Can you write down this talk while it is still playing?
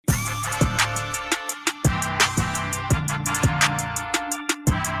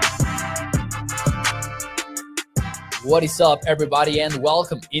What is up, everybody, and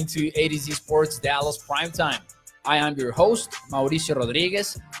welcome into A to Z Sports Dallas Primetime. I am your host, Mauricio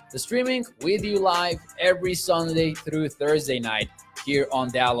Rodriguez, the streaming with you live every Sunday through Thursday night here on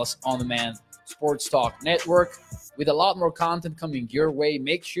Dallas On Demand Sports Talk Network with a lot more content coming your way.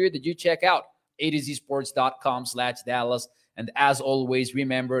 Make sure that you check out a2zsports.com/Dallas. And as always,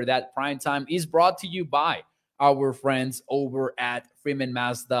 remember that Primetime is brought to you by our friends over at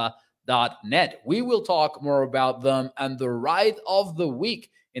freemanmazda.net. We will talk more about them and the ride of the week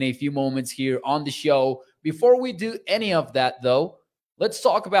in a few moments here on the show. Before we do any of that, though, let's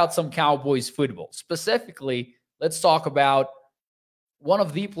talk about some Cowboys football. Specifically, let's talk about one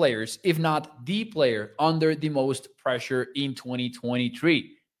of the players, if not the player, under the most pressure in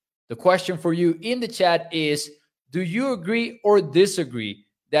 2023. The question for you in the chat is, do you agree or disagree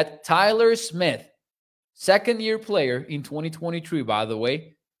that Tyler Smith, second-year player in 2023, by the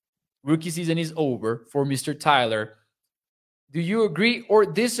way, rookie season is over for Mr. Tyler. Do you agree or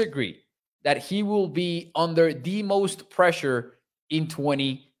disagree that he will be under the most pressure in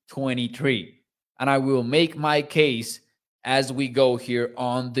 2023? And I will make my case as we go here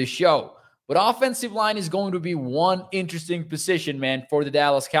on the show. But offensive line is going to be one interesting position, man, for the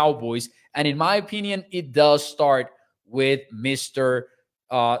Dallas Cowboys. And in my opinion, it does start with Mr.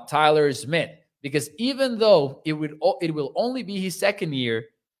 Tyler Smith. Because even though it will only be his second year,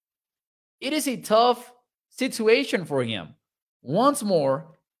 it is a tough situation for him. Once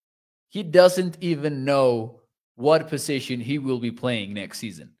more, he doesn't even know what position he will be playing next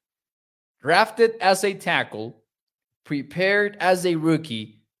season. Drafted as a tackle, prepared as a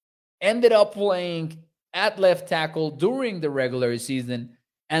rookie, ended up playing at left tackle during the regular season,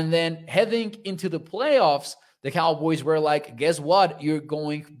 and then heading into the playoffs, the Cowboys were like, guess what? You're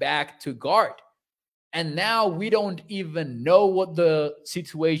going back to guard. And now we don't even know what the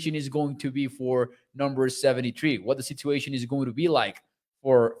situation is going to be for number 73, what the situation is going to be like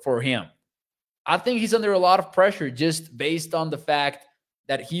for him. I think he's under a lot of pressure just based on the fact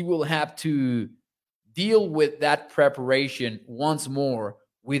that he will have to deal with that preparation once more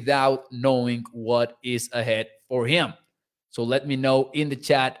without knowing what is ahead for him. So let me know in the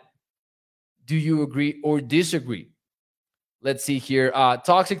chat, do you agree or disagree? Let's see here.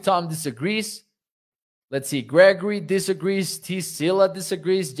 Toxic Tom disagrees. Let's see. Gregory disagrees. T. Silla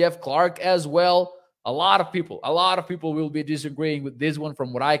disagrees. Jeff Clark as well. A lot of people will be disagreeing with this one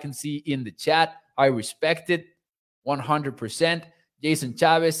from what I can see in the chat. I respect it 100%. Jason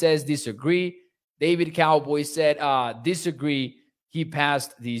Chavez says disagree. David Cowboy said disagree. He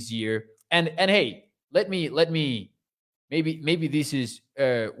passed this year. And hey, let me maybe this is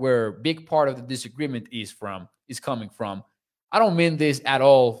where a big part of the disagreement is coming from. I don't mean this at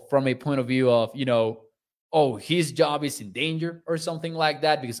all from a point of view of, oh, his job is in danger or something like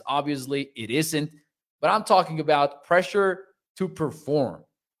that, because obviously it isn't. But I'm talking about pressure to perform.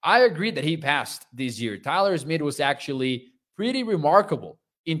 I agree that he passed this year. Tyler Smith was actually pretty remarkable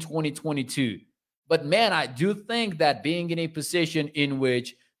in 2022. But man, I do think that being in a position in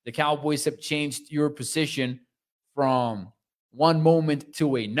which the Cowboys have changed your position from one moment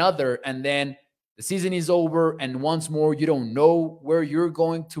to another, and then the season is over, and once more, you don't know where you're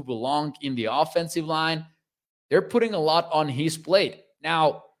going to belong in the offensive line. They're putting a lot on his plate.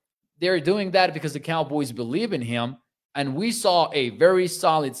 Now, they're doing that because the Cowboys believe in him, and we saw a very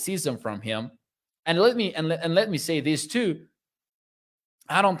solid season from him. And let me say this too.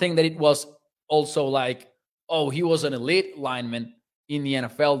 I don't think that it was also like, oh, he was an elite lineman in the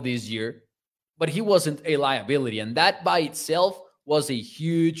NFL this year, but he wasn't a liability. And that by itself was a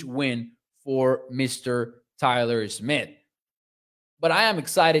huge win for Mr. Tyler Smith. But I am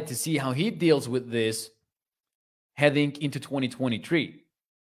excited to see how he deals with this heading into 2023.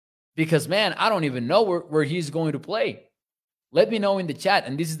 Because, man, I don't even know where he's going to play. Let me know in the chat.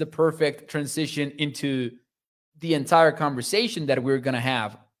 And this is the perfect transition into the entire conversation that we're going to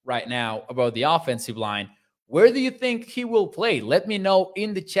have right now about the offensive line. Where do you think he will play? Let me know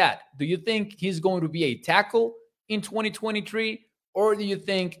in the chat. Do you think he's going to be a tackle in 2023? Or do you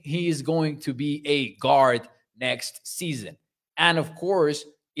think he is going to be a guard next season? And of course,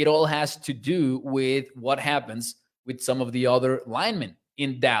 it all has to do with what happens with some of the other linemen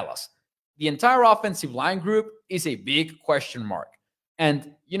in Dallas. The entire offensive line group is a big question mark.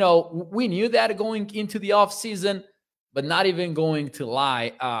 And, we knew that going into the offseason, but not even going to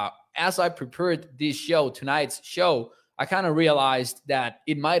lie. As I prepared tonight's show, I kind of realized that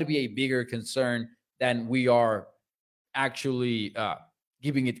it might be a bigger concern than we are actually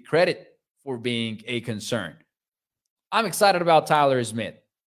giving it credit for being a concern. I'm excited about Tyler Smith.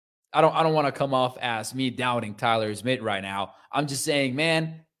 I don't want to come off as me doubting Tyler Smith right now. I'm just saying,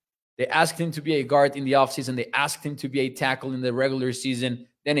 man, They asked him to be a guard in the offseason. They asked him to be a tackle in the regular season,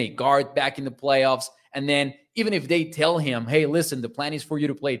 then a guard back in the playoffs. And then even if they tell him, hey, listen, the plan is for you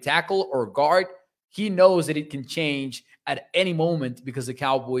to play tackle or guard, he knows that it can change at any moment because the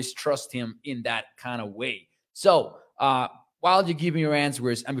Cowboys trust him in that kind of way. So while you give me your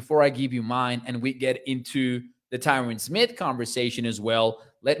answers, and before I give you mine, and we get into the Tyron Smith conversation as well,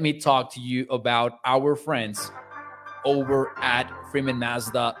 let me talk to you about our friends over at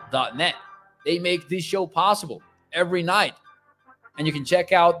freemanmazda.net. They make this show possible every night. And you can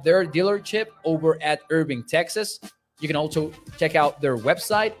check out their dealership over at Irving, Texas. You can also check out their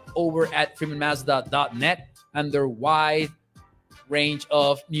website over at freemanmazda.net and their wide range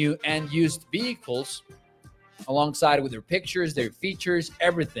of new and used vehicles, alongside with their pictures, their features,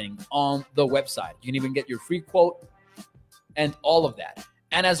 everything on the website. You can even get your free quote and all of that.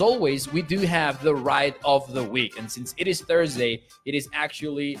 And as always, we do have the ride of the week. And since it is Thursday, it is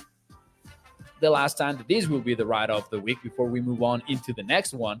actually the last time that this will be the ride of the week before we move on into the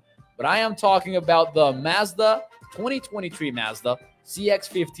next one. But I am talking about the Mazda 2023 Mazda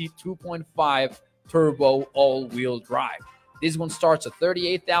CX-50 2.5 turbo all-wheel drive. This one starts at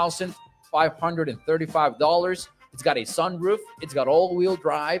 $38,535. It's got a sunroof. It's got all-wheel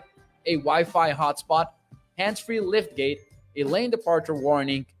drive, a Wi-Fi hotspot, hands-free liftgate, a lane departure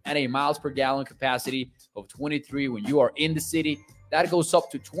warning, and a miles per gallon capacity of 23 when you are in the city. That goes up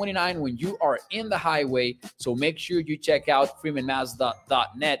to 29 when you are in the highway. So make sure you check out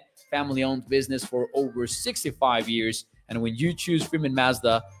freemanmazda.net, family-owned business for over 65 years. And when you choose Freeman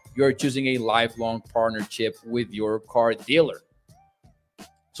Mazda, you're choosing a lifelong partnership with your car dealer.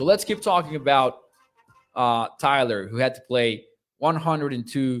 So let's keep talking about Tyler, who had to play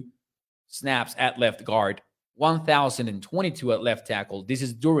 102 snaps at left guard, 1,022 at left tackle. This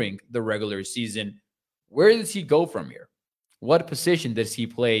is during the regular season. Where does he go from here? What position does he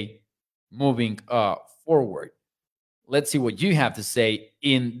play moving forward? Let's see what you have to say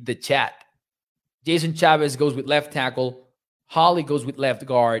in the chat. Jason Chavez goes with left tackle. Holly goes with left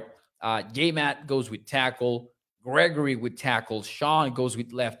guard. J-Matt goes with tackle. Gregory with tackle. Sean goes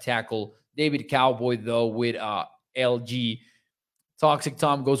with left tackle. David Cowboy, though, with LG. Toxic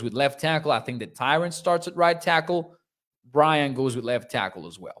Tom goes with left tackle. I think that Tyron starts at right tackle. Brian goes with left tackle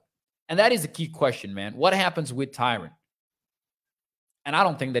as well. And that is the key question, man. What happens with Tyron? And I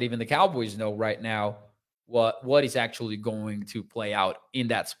don't think that even the Cowboys know right now what is actually going to play out in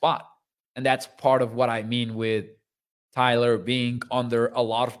that spot. And that's part of what I mean with Tyler being under a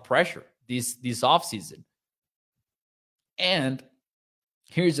lot of pressure this offseason. And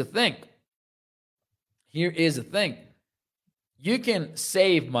here's the thing. You can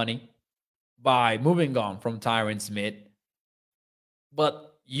save money by moving on from Tyron Smith,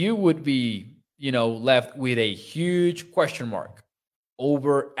 but you would be, left with a huge question mark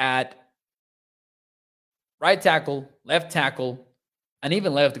over at right tackle, left tackle, and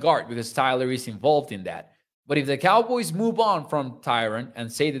even left guard, because Tyler is involved in that. But if the Cowboys move on from Tyron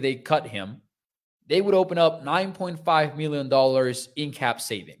and say that they cut him, they would open up $9.5 million in cap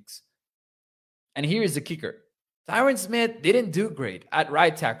savings. And here's the kicker. Tyron Smith didn't do great at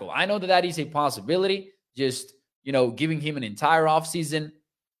right tackle. I know that is a possibility, just, giving him an entire offseason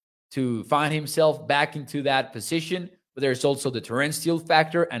to find himself back into that position. But there's also the Terrence Steele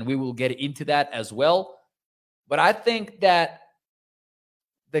factor, and we will get into that as well. But I think that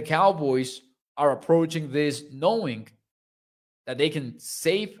the Cowboys are approaching this knowing that they can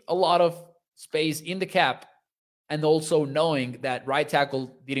save a lot of space in the cap, and also knowing that right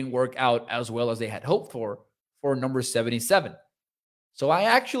tackle didn't work out as well as they had hoped for number 77. So I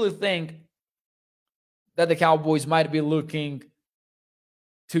actually think that the Cowboys might be looking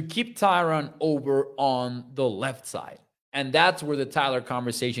to keep Tyron over on the left side. And that's where the Tyler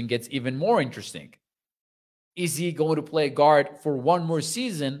conversation gets even more interesting. Is he going to play guard for one more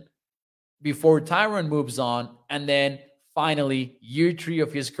season before Tyron moves on? And then finally, year 3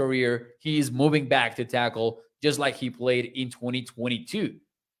 of his career, he is moving back to tackle just like he played in 2022.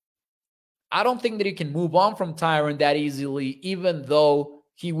 I don't think that he can move on from Tyron that easily, even though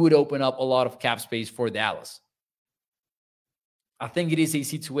he would open up a lot of cap space for Dallas. I think it is a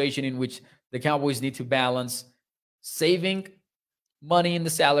situation in which the Cowboys need to balance saving money in the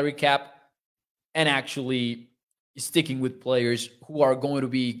salary cap and actually sticking with players who are going to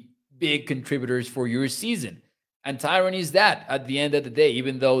be big contributors for your season. And Tyron is that at the end of the day,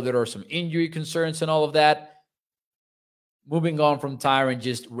 even though there are some injury concerns and all of that. Moving on from Tyron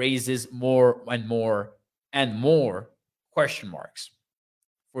just raises more and more and more question marks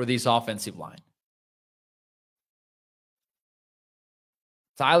for this offensive line.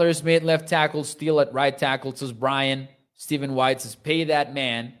 Tyler Smith, left tackle, Steele at right tackle, says Brian. Stephen White says, pay that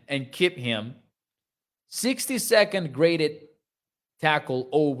man and keep him. 62nd graded tackle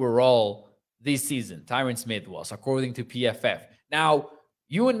overall this season, Tyron Smith was, according to PFF. Now,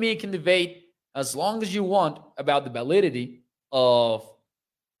 you and me can debate as long as you want about the validity of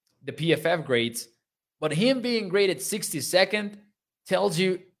the PFF grades, but him being graded 62nd tells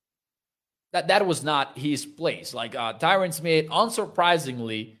you that that was not his place. Like Tyron Smith,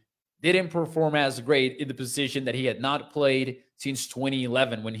 unsurprisingly, didn't perform as great in the position that he had not played since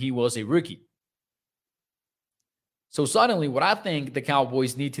 2011 when he was a rookie. So suddenly, what I think the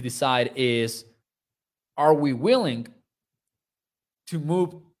Cowboys need to decide is, are we willing to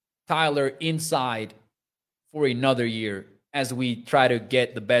move Tyler inside for another year as we try to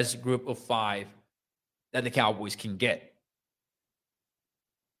get the best group of 5 that the Cowboys can get?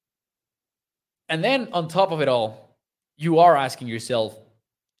 And then on top of it all, you are asking yourself,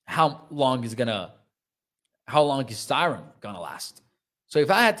 how long is Tyron gonna last? So if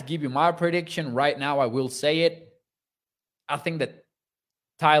I had to give you my prediction right now, I will say it. I think that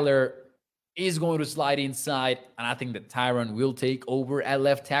Tyler is going to slide inside, and I think that Tyron will take over at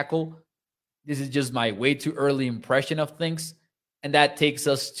left tackle. This is just my way too early impression of things. And that takes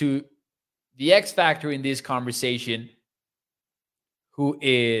us to the X factor in this conversation, who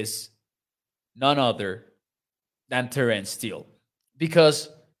is none other than Terrence Steele. Because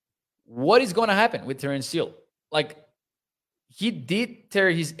what is going to happen with Terrence Steele? Like, he did tear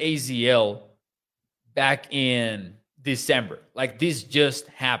his ACL back in December. Like, this just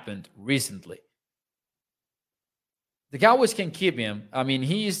happened recently. The Cowboys can keep him. I mean,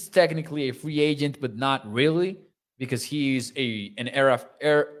 he is technically a free agent, but not really, because he is an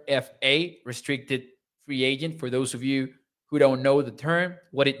RFA, restricted free agent. For those of you who don't know the term,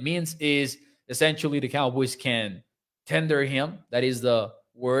 what it means is essentially the Cowboys can tender him. That is the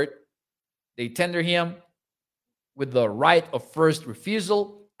word. They tender him with the right of first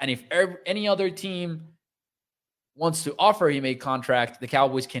refusal. And if any other team wants to offer him a contract, the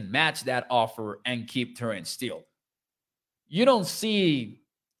Cowboys can match that offer and keep Terrence Steele. You don't see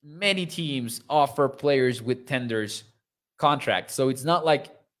many teams offer players with tenders contracts. So it's not like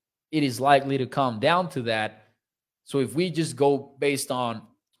it is likely to come down to that. So if we just go based on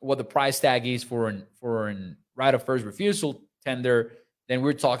what the price tag is for an right of first refusal tender, then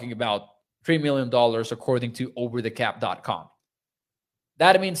we're talking about $3 million according to overthecap.com.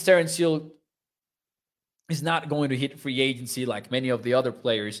 That means Terrence Steele is not going to hit free agency like many of the other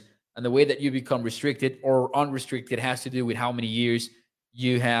players. And the way that you become restricted or unrestricted has to do with how many years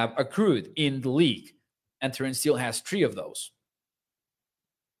you have accrued in the league. And Terrence Steele has 3 of those.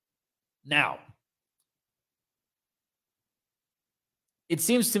 Now, it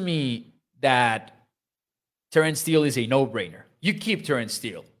seems to me that Terrence Steele is a no-brainer. You keep Terrence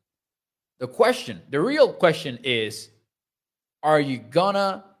Steele. The real question is, are you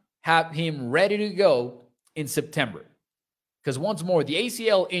gonna have him ready to go in September? Because once more, the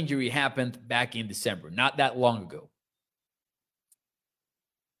ACL injury happened back in December, not that long ago.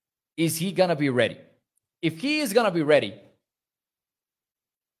 Is he going to be ready? If he is going to be ready,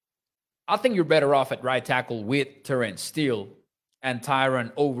 I think you're better off at right tackle with Terrence Steele and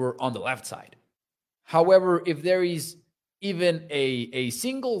Tyron over on the left side. However, if there is even a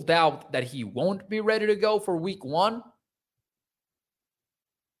single doubt that he won't be ready to go for week 1,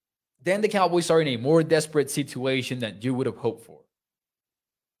 then the Cowboys are in a more desperate situation than you would have hoped for.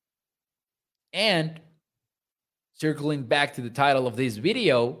 And circling back to the title of this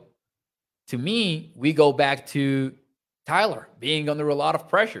video, to me, we go back to Tyler being under a lot of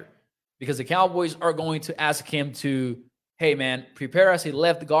pressure, because the Cowboys are going to ask him to, hey, man, prepare as a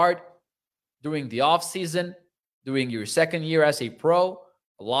left guard during the offseason, during your second year as a pro.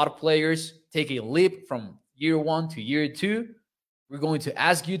 A lot of players take a leap from year 1 to year 2. We're going to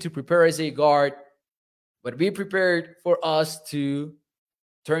ask you to prepare as a guard, but be prepared for us to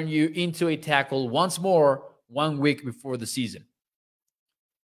turn you into a tackle once more 1 week before the season.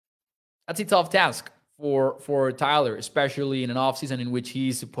 That's a tough task for Tyler, especially in an offseason in which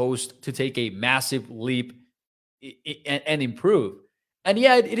he's supposed to take a massive leap and improve. And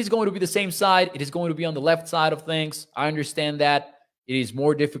yeah, it is going to be the same side. It is going to be on the left side of things. I understand that. It is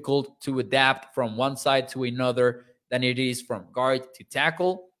more difficult to adapt from one side to another than it is from guard to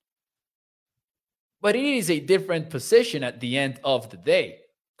tackle. But it is a different position at the end of the day.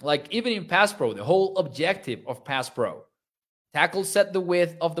 Like even in pass pro, the whole objective of pass pro, tackles set the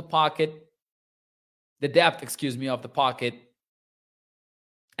width of the pocket, the depth, of the pocket.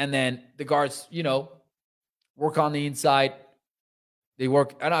 And then the guards, work on the inside. They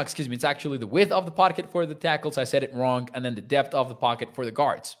work, it's actually the width of the pocket for the tackles. I said it wrong. And then the depth of the pocket for the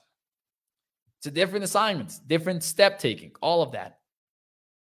guards. It's a different assignments, different step taking, all of that.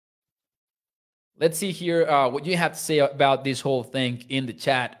 Let's see here what you have to say about this whole thing in the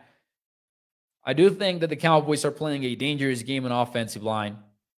chat. I do think that the Cowboys are playing a dangerous game on offensive line.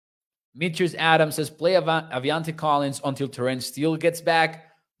 Mitchers Adams says, play Aviante Collins until Terrence Steele gets back.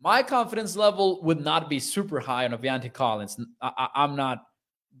 My confidence level would not be super high on Aviante Collins. I'm not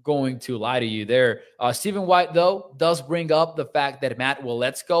going to lie to you there. Stephen White, though, does bring up the fact that Matt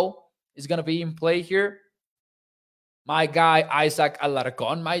Waletzko is going to be in play here. My guy, Isaac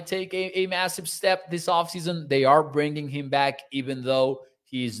Alarcon, might take a massive step this offseason. They are bringing him back, even though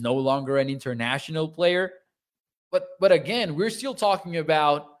he's no longer an international player. But again, we're still talking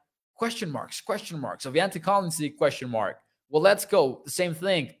about question marks. Aviante Collins, the question mark. Well, let's go. The same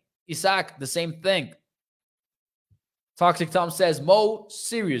thing. Isaac, the same thing. Toxic Tom says, Mo,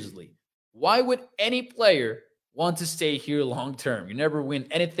 seriously, why would any player want to stay here long term? You never win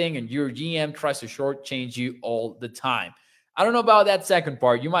anything, and your GM tries to shortchange you all the time. I don't know about that second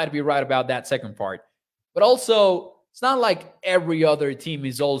part. You might be right about that second part. But also, it's not like every other team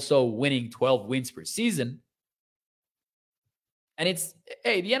is also winning 12 wins per season. And it's,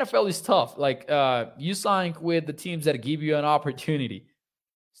 hey, the NFL is tough. Like, you sign with the teams that give you an opportunity.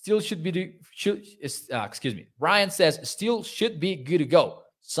 Still should be, Ryan says, still should be good to go.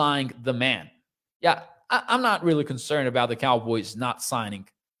 Sign the man. Yeah, I'm not really concerned about the Cowboys not signing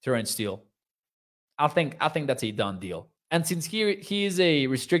Terrence Steele. I think that's a done deal. And since he is a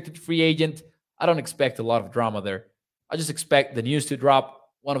restricted free agent, I don't expect a lot of drama there. I just expect the news to drop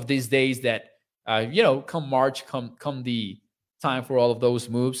one of these days that, come March, come the time for all of those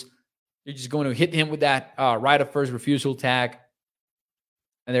moves. You're just going to hit him with that right of first refusal tag,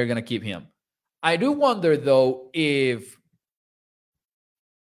 and they're going to keep him. I do wonder, though, if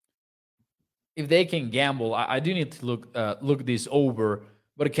they can gamble. I do need to look this over.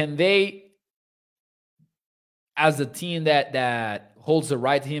 But can they, as the team that holds the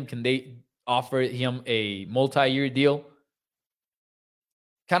right to him, can they offer him a multi-year deal?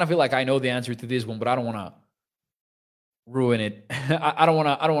 Kind of feel like I know the answer to this one, but I don't want to ruin it. I don't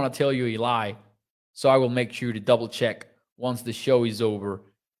want to tell you a lie. So I will make sure to double check once the show is over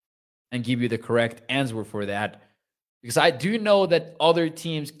and give you the correct answer for that. Because I do know that other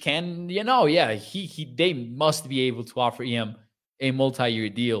teams can, they must be able to offer him a multi-year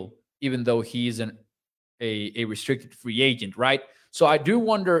deal, even though he's a restricted free agent, right? So I do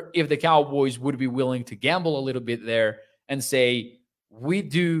wonder if the Cowboys would be willing to gamble a little bit there and say, we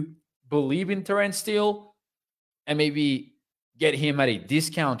do believe in Terrence Steele and maybe get him at a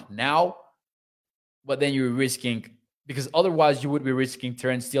discount now, but then you're risking, because otherwise you would be risking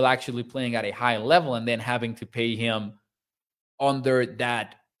Terrence Steele actually playing at a high level and then having to pay him under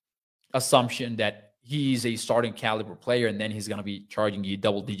that assumption that he's a starting caliber player, and then he's going to be charging you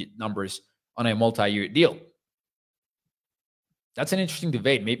double-digit numbers on a multi-year deal. That's an interesting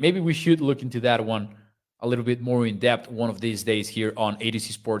debate. Maybe we should look into that one a little bit more in depth one of these days here on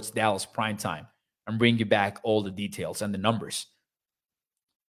ADC Sports Dallas Primetime and bring you back all the details and the numbers.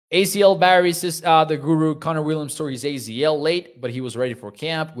 ACL Barry says the guru Connor Williams tore his ACL late, but he was ready for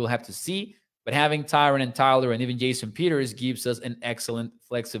camp. We'll have to see. But having Tyron and Tyler and even Jason Peters gives us an excellent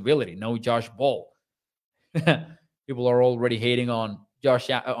flexibility. No Josh Ball. People are already hating on Josh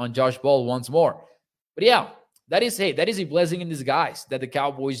Ball once more. But yeah, that is a blessing in disguise that the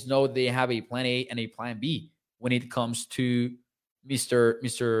Cowboys know they have a plan A and a plan B when it comes to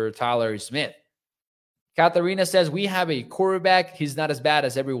Mr. Tyler Smith. Katharina says, we have a quarterback. He's not as bad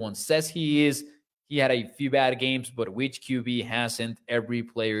as everyone says he is. He had a few bad games, but which QB hasn't? Every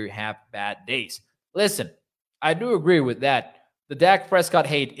player have bad days. Listen, I do agree with that. The Dak Prescott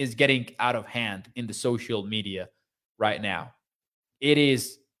hate is getting out of hand in the social media right now. It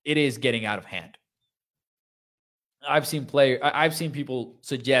is getting out of hand. I've seen people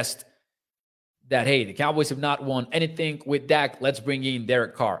suggest that, hey, the Cowboys have not won anything with Dak. Let's bring in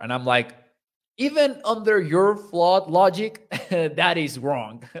Derek Carr. And I'm like, even under your flawed logic, that is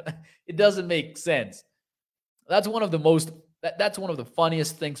wrong. It doesn't make sense. That's one of the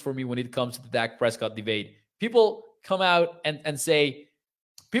funniest things for me when it comes to the Dak Prescott debate. People come out and say,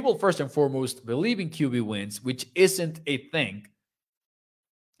 people first and foremost believe in QB wins, which isn't a thing.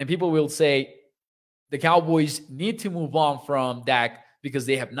 And people will say the Cowboys need to move on from Dak because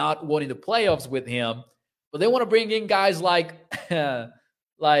they have not won in the playoffs with him. But they want to bring in guys like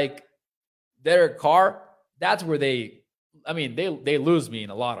Derek Carr. That's where they lose me in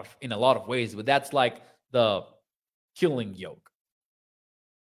a lot of ways, but that's like the killing joke.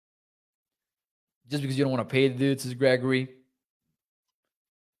 Just because you don't want to pay the dudes, says Gregory.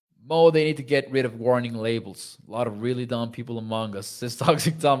 Mo, they need to get rid of warning labels. A lot of really dumb people among us, says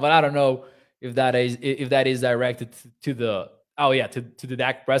Toxic Tom, but I don't know if that is directed to the to the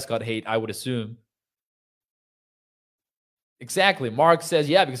Dak Prescott hate, I would assume. Exactly. Mark says,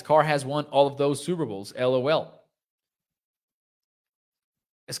 yeah, because Carr has won all of those Super Bowls. LOL.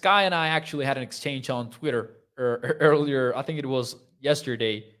 Sky and I actually had an exchange on Twitter earlier. I think it was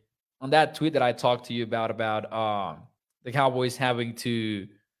yesterday on that tweet that I talked to you about the Cowboys having to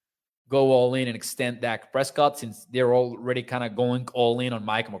go all in and extend Dak Prescott since they're already kind of going all in on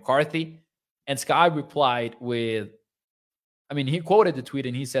Mike McCarthy. And Sky replied with, I mean, he quoted the tweet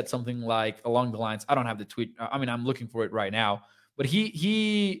and he said something like along the lines, I don't have the tweet. I mean, I'm looking for it right now. But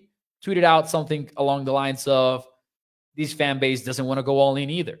he tweeted out something along the lines of, this fan base doesn't want to go all in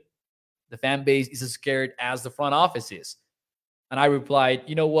either. The fan base is as scared as the front office is. And I replied,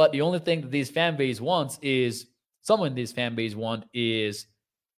 you know what? The only thing that this fan base wants is, someone this fan base want is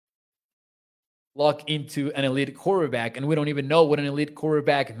lock into an elite quarterback. And we don't even know what an elite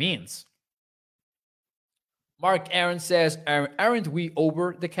quarterback means. Mark Aaron says, aren't we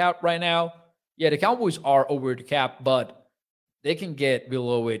over the cap right now? Yeah, the Cowboys are over the cap, but they can get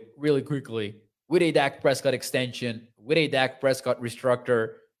below it really quickly with a Dak Prescott extension, with a Dak Prescott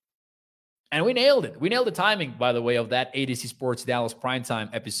restructure. And we nailed it. We nailed the timing, by the way, of that ADC Sports Dallas Primetime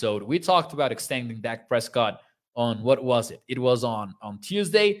episode. We talked about extending Dak Prescott on, what was it? It was on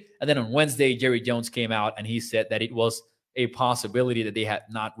Tuesday. And then on Wednesday, Jerry Jones came out and he said that it was a possibility that they had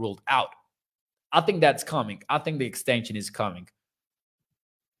not ruled out. I think that's coming. I think the extension is coming.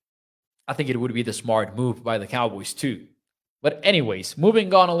 I think it would be the smart move by the Cowboys too. But anyways,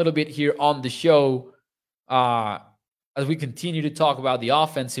 moving on a little bit here on the show, as we continue to talk about the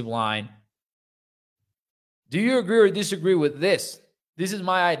offensive line, do you agree or disagree with this? This is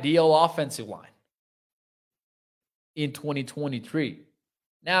my ideal offensive line in 2023.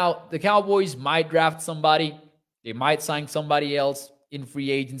 Now, the Cowboys might draft somebody. They might sign somebody else in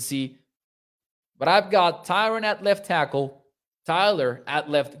free agency. But I've got Tyron at left tackle, Tyler at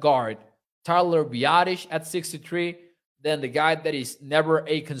left guard, Tyler Biadasz at 63, then the guy that is never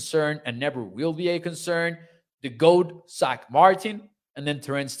a concern and never will be a concern, the GOAT, Zach Martin, and then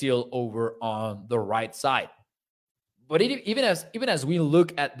Terrence Steele over on the right side. But even as we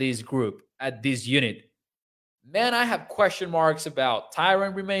look at this group, at this unit, man, I have question marks about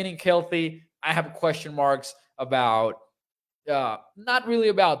Tyron remaining healthy. I have question marks about not really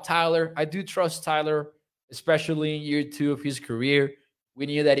about Tyler. I do trust Tyler, especially in year 2 of his career. We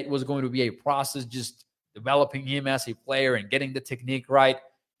knew that it was going to be a process, just developing him as a player and getting the technique right.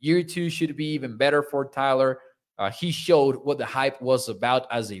 Year 2 should be even better for Tyler. He showed what the hype was about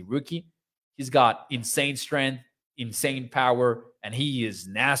as a rookie. He's got insane strength, insane power, and he is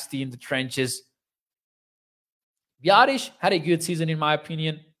nasty in the trenches. Biadasz had a good season, in my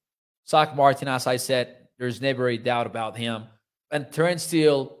opinion. Zach Martin, as I said, there's never a doubt about him. And Terrence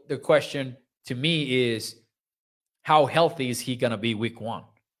Steele, the question to me is, how healthy is he going to be week 1?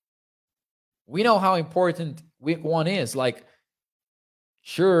 We know how important week 1 is. Like,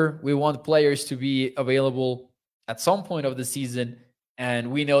 sure, we want players to be available at some point of the season.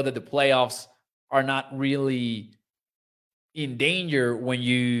 And we know that the playoffs are not really in danger when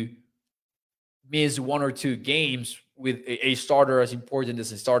you miss 1 or 2 games with a starter as important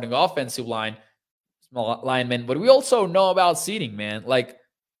as a starting offensive line, small lineman. But we also know about seeding, man. Like,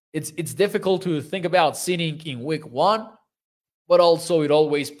 it's difficult to think about seeding in week 1, but also it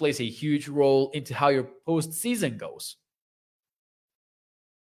always plays a huge role into how your postseason goes.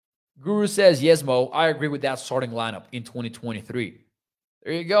 Guru says, yes, Mo, I agree with that starting lineup in 2023.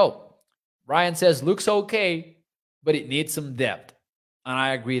 There you go. Ryan says, looks okay, but it needs some depth. And I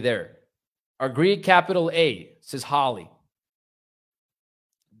agree there. Agree, capital A, says Holly.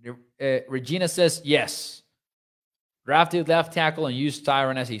 Regina says, yes. Drafted left tackle and used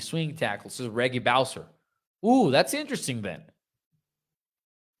Tyron as a swing tackle, says Reggie Bowser. Ooh, that's interesting then.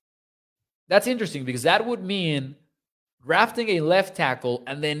 That's interesting because that would mean drafting a left tackle,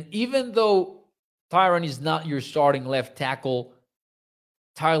 and then even though Tyron is not your starting left tackle,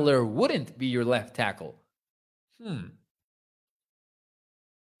 Tyler wouldn't be your left tackle. And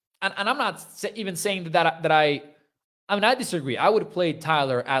I'm not even saying that I mean, I disagree. I would play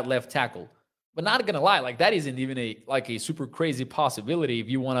Tyler at left tackle, but not gonna lie, like that isn't even a super crazy possibility if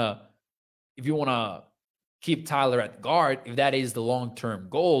you wanna keep Tyler at guard, if that is the long-term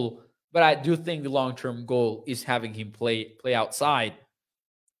goal. But I do think the long-term goal is having him play outside.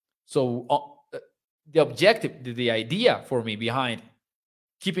 So the objective, the idea for me behind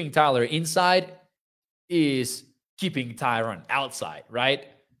keeping Tyler inside is keeping Tyron outside, right?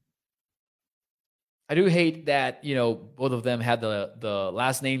 I do hate that, both of them had the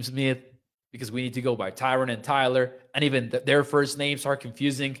last name Smith because we need to go by Tyron and Tyler. And even their first names are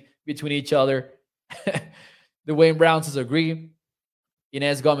confusing. between each other. The Wayne Brown says agree.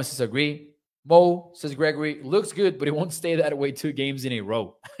 Inez Gomez says agree. Mo says Gregory looks good, but it won't stay that way 2 games in a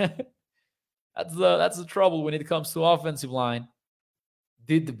row. That's the trouble when it comes to offensive line.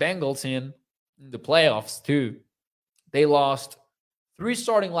 Did the Bengals in the playoffs too? They lost 3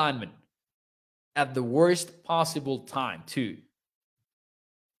 starting linemen at the worst possible time too,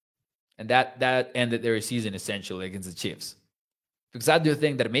 and that ended their season essentially against the Chiefs. Because I do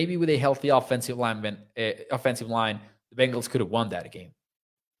think that maybe with a healthy offensive line, the Bengals could have won that game.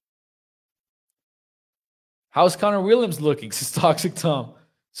 How's Connor Williams looking? Says Toxic Tom.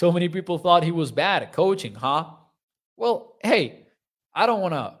 So many people thought he was bad at coaching, huh? Well, hey, I don't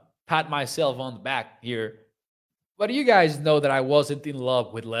want to pat myself on the back here, but you guys know that I wasn't in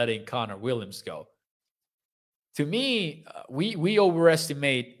love with letting Connor Williams go. To me, we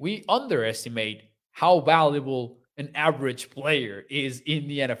underestimate how valuable an average player is in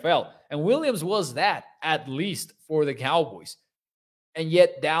the NFL. And Williams was that, at least for the Cowboys. And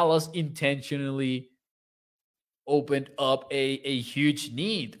yet Dallas intentionally opened up a huge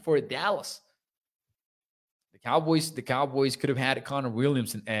need for Dallas. The Cowboys could have had Connor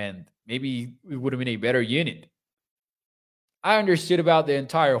Williams and maybe it would have been a better unit. I understood about the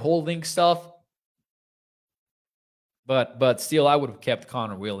entire holding stuff, but still I would have kept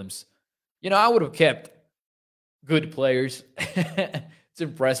Connor Williams. I would have kept good players. It's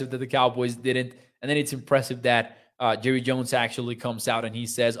impressive that the Cowboys didn't. And then it's impressive that Jerry Jones actually comes out and he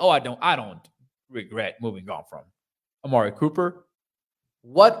says, "Oh, I don't regret moving on from Amari Cooper."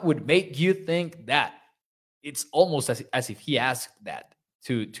 What would make you think that? It's almost as if he asked that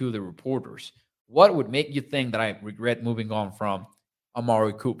to the reporters. What would make you think that I regret moving on from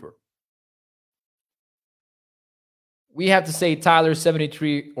Amari Cooper? We have to say Tyler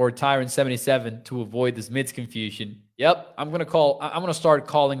 73 or Tyron 77 to avoid this Mids confusion. Yep, I'm gonna start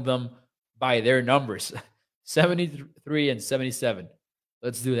calling them by their numbers. 73 and 77.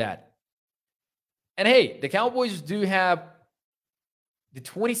 Let's do that. And hey, the Cowboys do have the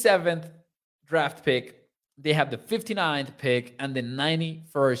 27th draft pick. They have the 59th pick and the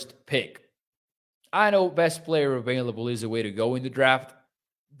 91st pick. I know best player available is a way to go in the draft,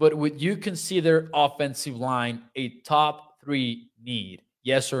 but would you consider offensive line a top 3 need?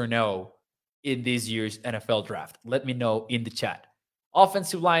 Yes or no in this year's NFL draft? Let me know in the chat.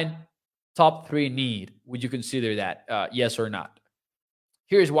 Offensive line, top 3 need. Would you consider that? Yes or not?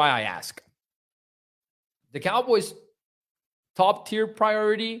 Here's why I ask. The Cowboys' top tier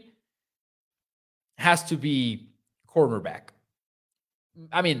priority has to be cornerback.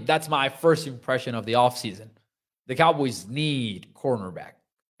 I mean, that's my first impression of the offseason. The Cowboys need cornerback,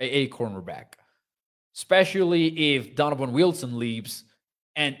 a cornerback, especially if Donovan Wilson leaves.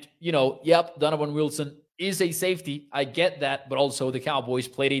 And, Donovan Wilson is a safety. I get that. But also the Cowboys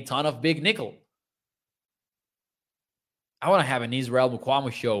played a ton of big nickel. I want to have an Israel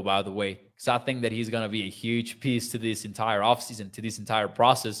Mukwama show, by the way, because I think that he's going to be a huge piece to this entire offseason, to this entire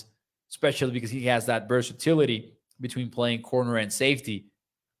process, especially because he has that versatility between playing corner and safety.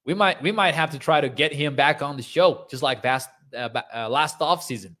 We might have to try to get him back on the show, just like last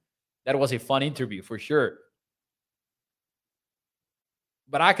offseason. That was a fun interview for sure.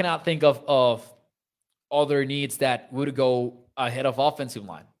 But I cannot think of other needs that would go ahead of offensive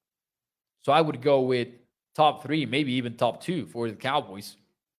line. So I would go with top 3, maybe even top 2 for the Cowboys.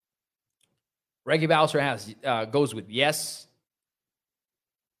 Reggie Bowser goes with yes.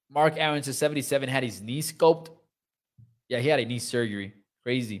 Mark Aaron says 77 had his knee scoped. Yeah, he had a knee surgery.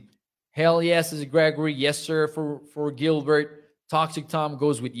 Crazy. Hell yes is Gregory. Yes, sir, for Gilbert. Toxic Tom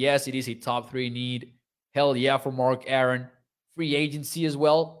goes with yes. It is a top 3 need. Hell yeah for Mark Aaron. Free agency as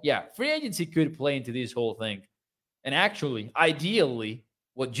well. Yeah, free agency could play into this whole thing. And actually, ideally,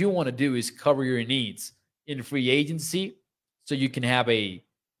 what you want to do is cover your needs in free agency so you can have a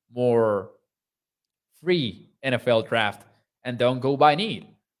more free NFL draft and don't go by need.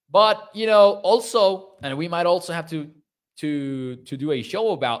 But, also, and we might also have to do a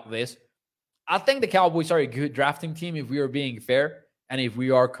show about this. I think the Cowboys are a good drafting team if we are being fair and if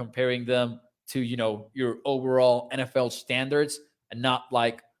we are comparing them to, your overall NFL standards and not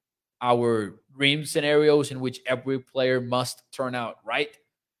like our dream scenarios in which every player must turn out right.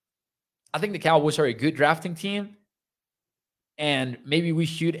 I think the Cowboys are a good drafting team, and maybe we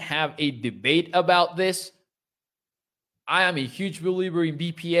should have a debate about this. I am a huge believer in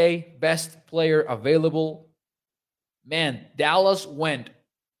BPA, best player available. Man, Dallas went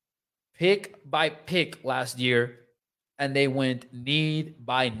pick by pick last year, and they went need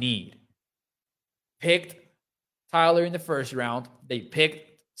by need. Picked Tyler in the first round. They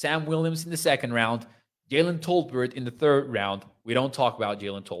picked Sam Williams in the second round. Jalen Tolbert in the third round. We don't talk about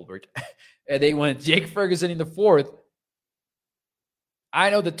Jalen Tolbert. And they went Jake Ferguson in the fourth. I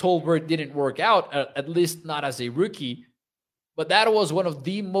know that Tolbert didn't work out, at least not as a rookie, but that was one of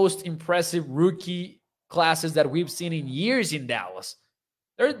the most impressive rookie classes that we've seen in years in Dallas.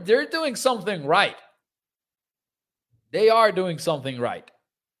 They're doing something right. They are doing something right.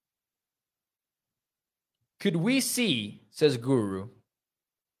 Could we see, says Guru,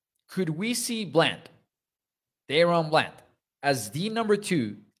 could we see Bland, Daron Bland, as the number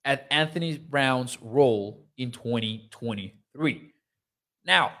 2 at Anthony Brown's role in 2023?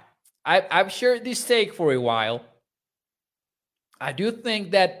 Now, I've shared this take for a while. I do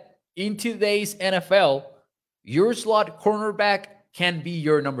think that in today's NFL, your slot cornerback can be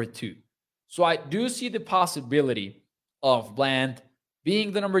your number 2. So I do see the possibility of Bland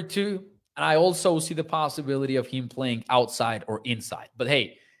being the number 2, and I also see the possibility of him playing outside or inside. But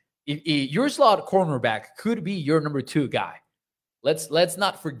hey, if your slot cornerback could be your number 2 guy. Let's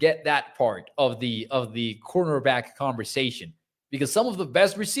not forget that part of the cornerback conversation, because some of the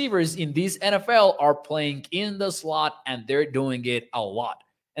best receivers in this NFL are playing in the slot, and they're doing it a lot.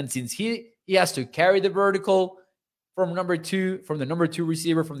 And since he has to carry the vertical from the number 2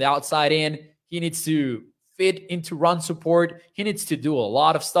 receiver from the outside in, he needs to fit into run support. He needs to do a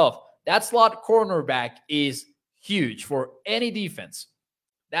lot of stuff. That slot cornerback is huge for any defense.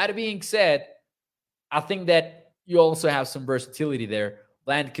 That being said, I think that you also have some versatility there.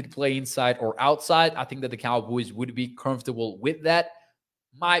 Bland could play inside or outside. I think that the Cowboys would be comfortable with that.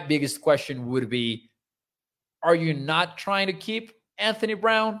 My biggest question would be, are you not trying to keep Anthony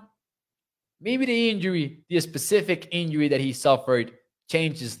Brown? Maybe the specific injury that he suffered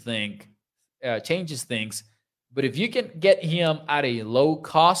changes things. But if you can get him at a low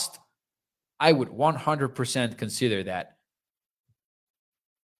cost, I would 100% consider that,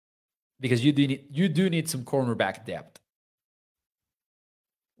 because you do need some cornerback depth.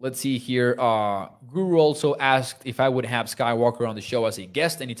 Let's see here. Guru also asked if I would have Skywalker on the show as a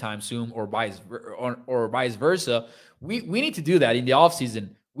guest anytime soon, or vice versa. We need to do that in the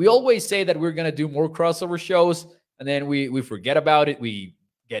offseason. We always say that we're going to do more crossover shows, and then we forget about it. We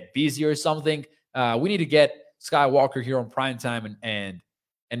get busy or something. We need to get Skywalker here on primetime, and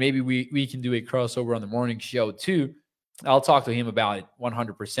maybe we can do a crossover on the morning show too. I'll talk to him about it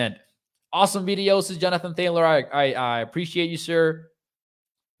 100%. Awesome videos, says Jonathan Taylor. I appreciate you, sir.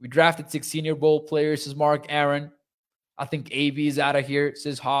 We drafted 6 Senior Bowl players, says Mark Aaron. I think AB is out of here,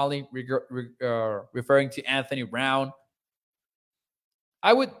 says Holly, referring to Anthony Brown.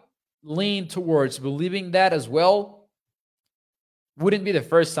 I would lean towards believing that as well. Wouldn't be the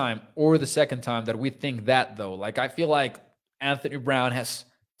first time or the second time that we think that, though. Like, I feel like Anthony Brown has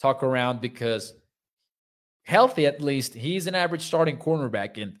talked around because, healthy at least, he's an average starting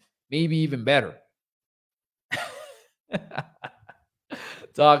cornerback and maybe even better.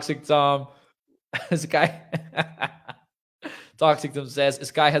 Toxic Tom. Toxic Tom says,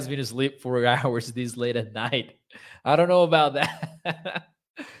 Sky has been asleep for hours this late at night. I don't know about that.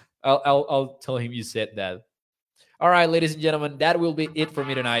 I'll tell him you said that. All right, ladies and gentlemen, that will be it for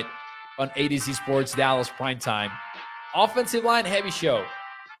me tonight on ADC Sports Dallas Primetime. Offensive line heavy show.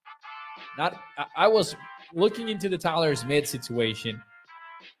 I was looking into the Tyler Smith situation,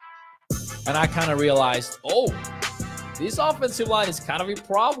 and I kind of realized, this offensive line is kind of a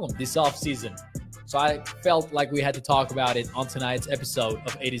problem this offseason. So I felt like we had to talk about it on tonight's episode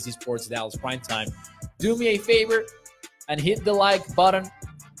of ADC Sports Dallas Primetime. Do me a favor and hit the like button.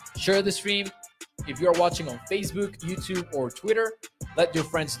 Share the stream. If you're watching on Facebook, YouTube, or Twitter, let your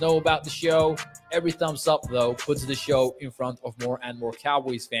friends know about the show. Every thumbs up, though, puts the show in front of more and more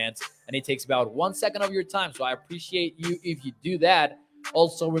Cowboys fans. And it takes about 1 second of your time. So I appreciate you if you do that.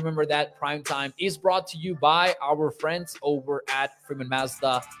 Also, remember that Primetime is brought to you by our friends over at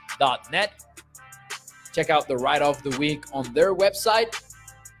freemanmazda.net. Check out the Ride of the Week on their website.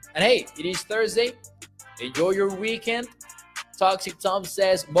 And hey, it is Thursday. Enjoy your weekend. Toxic Tom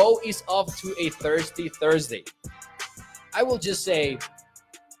says, Mo is off to a thirsty Thursday. I will just say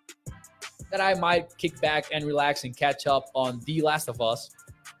that I might kick back and relax and catch up on The Last of Us.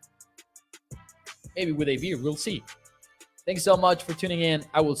 Maybe with a beer. We'll see. Thanks so much for tuning in.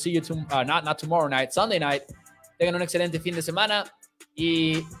 I will see you not tomorrow night, Sunday night. Tengan un excelente fin de semana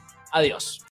y adiós.